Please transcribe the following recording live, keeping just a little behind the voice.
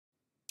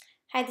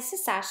Hi, this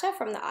is Sasha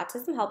from the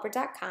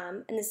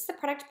autismhelper.com, and this is a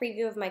product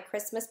preview of my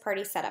Christmas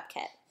party setup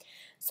kit.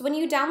 So when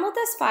you download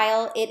this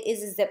file, it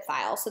is a zip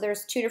file. So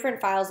there's two different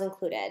files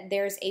included.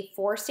 There's a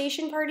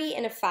 4-station party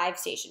and a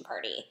 5-station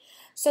party.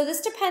 So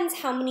this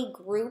depends how many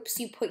groups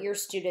you put your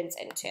students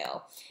into.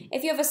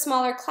 If you have a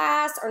smaller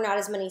class or not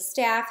as many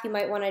staff, you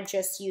might want to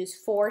just use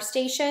 4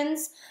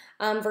 stations.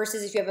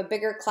 Versus if you have a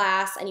bigger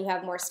class and you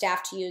have more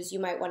staff to use, you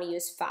might want to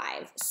use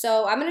 5.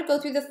 So I'm going to go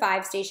through the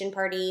 5-station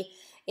party.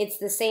 It's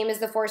the same as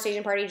the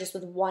 4-station party, just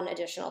with 1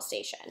 additional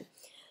station.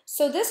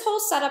 So this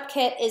whole setup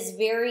kit is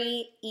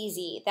very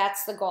easy.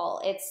 That's the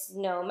goal. It's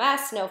no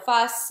mess, no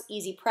fuss,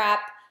 easy prep,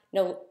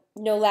 no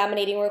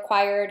laminating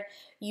required.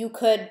 You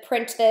could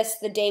print this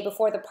the day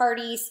before the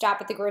party, stop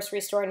at the grocery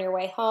store on your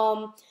way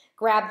home,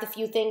 grab the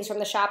few things from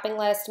the shopping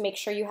list, make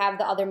sure you have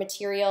the other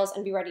materials,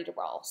 and be ready to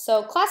roll.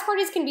 So class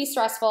parties can be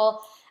stressful,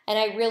 and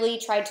I really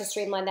tried to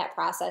streamline that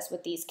process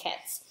with these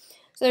kits.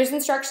 So there's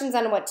instructions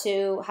on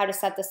how to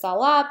set this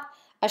all up,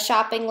 a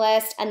shopping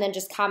list, and then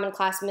just common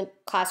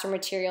classroom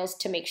materials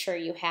to make sure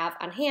you have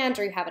on hand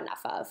or you have enough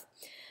of.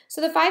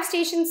 So the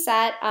 5-station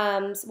set,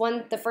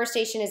 the first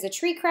station is a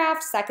tree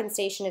craft, second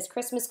station is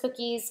Christmas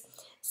cookies,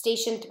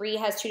 station 3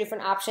 has 2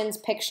 different options,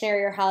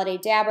 Pictionary or Holiday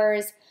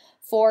Dabbers,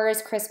 4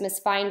 is Christmas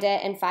Find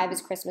It, and 5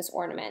 is Christmas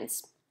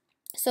Ornaments.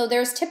 So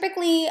there's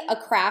typically a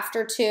craft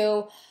or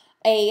 2,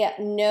 a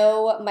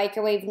no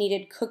microwave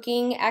needed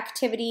cooking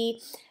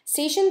activity.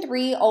 Station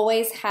 3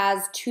 always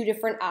has 2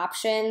 different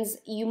options.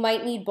 You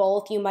might need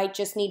both, you might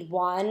just need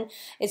 1.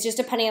 It's just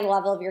depending on the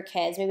level of your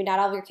kids. Maybe not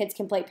all of your kids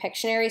can play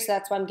Pictionary, so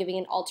that's why I'm giving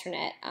an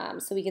alternate,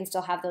 so we can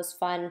still have those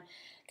fun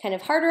kind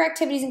of harder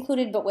activities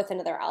included, but with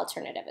another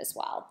alternative as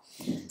well.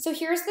 So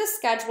here's the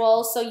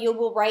schedule. So you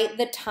will write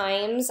the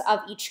times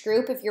of each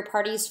group. If your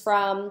party's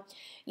from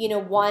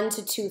 1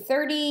 to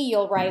 2:30,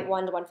 you'll write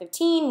 1 to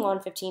 1:15,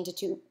 1:15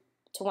 to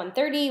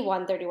 1:30,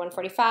 1:30,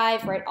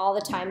 1:45, write all the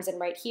times in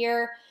right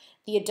here,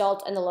 the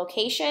adult and the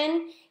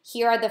location.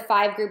 Here are the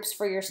 5 groups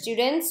for your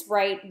students.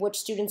 Write which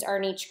students are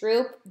in each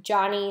group.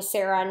 Johnny,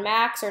 Sarah, and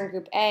Max are in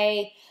group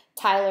A.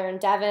 Tyler and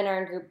Devin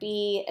are in group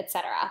B,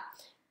 etc.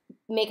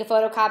 Make a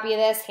photocopy of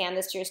this, hand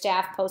this to your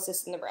staff, post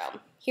this in the room.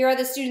 Here are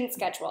the student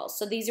schedules.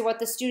 So these are what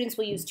the students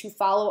will use to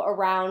follow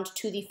around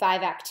to the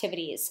 5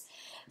 activities.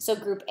 So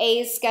group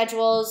A's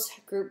schedules,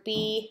 group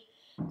B,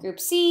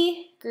 group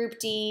C, group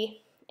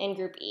D, and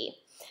group E.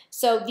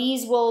 So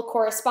these will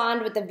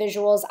correspond with the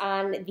visuals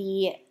on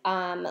the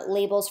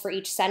labels for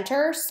each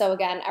center. So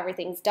again,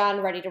 everything's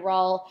done, ready to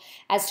roll.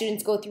 As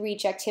students go through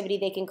each activity,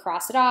 they can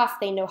cross it off.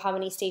 They know how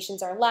many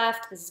stations are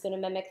left. This is going to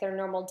mimic their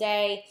normal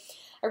day.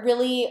 I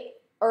really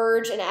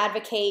urge and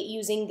advocate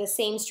using the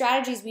same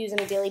strategies we use on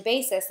a daily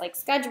basis, like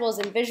schedules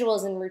and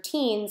visuals and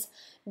routines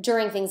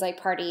during things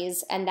like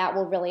parties, and that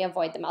will really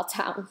avoid the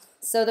meltdown.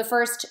 So the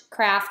first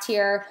craft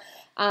here,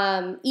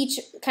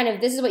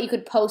 this is what you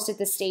could post at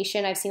the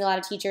station. I've seen a lot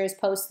of teachers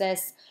post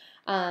this,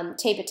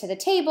 tape it to the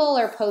table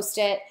or post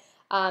it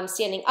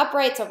standing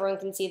upright so everyone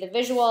can see the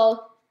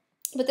visual.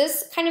 But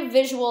this kind of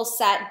visual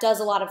set does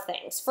a lot of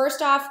things.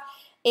 First off,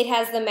 it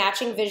has the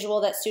matching visual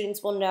that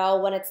students will know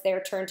when it's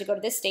their turn to go to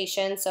the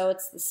station. So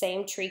it's the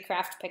same tree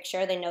craft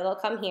picture. They know they'll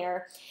come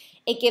here.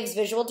 It gives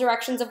visual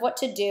directions of what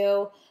to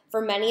do. For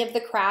many of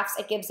the crafts,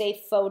 it gives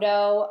a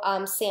photo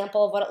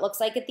sample of what it looks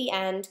like at the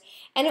end.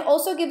 And it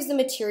also gives the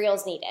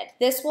materials needed.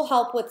 This will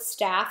help with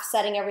staff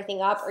setting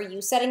everything up or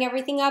you setting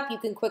everything up. You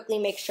can quickly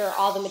make sure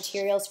all the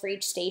materials for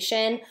each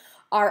station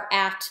are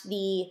at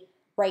the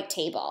right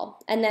table.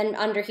 And then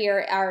under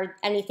here are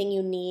anything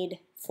you need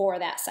for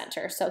that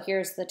center. So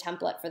here's the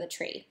template for the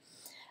tree.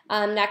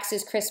 Next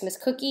is Christmas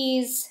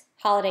cookies,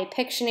 holiday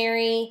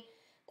Pictionary,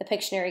 the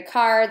Pictionary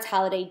cards,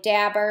 holiday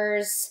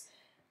dabbers,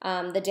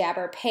 the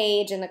dabber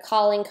page and the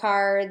calling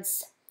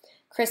cards,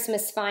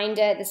 Christmas Find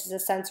It. This is a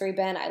sensory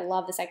bin. I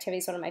love this activity.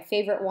 It's one of my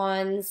favorite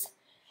ones.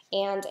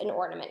 And an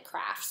ornament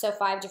craft. So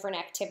 5 different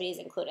activities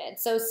included.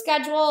 So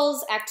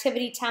schedules,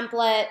 activity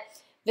template,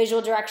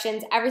 visual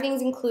directions,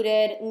 everything's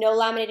included. No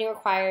laminating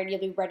required. You'll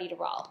be ready to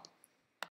roll.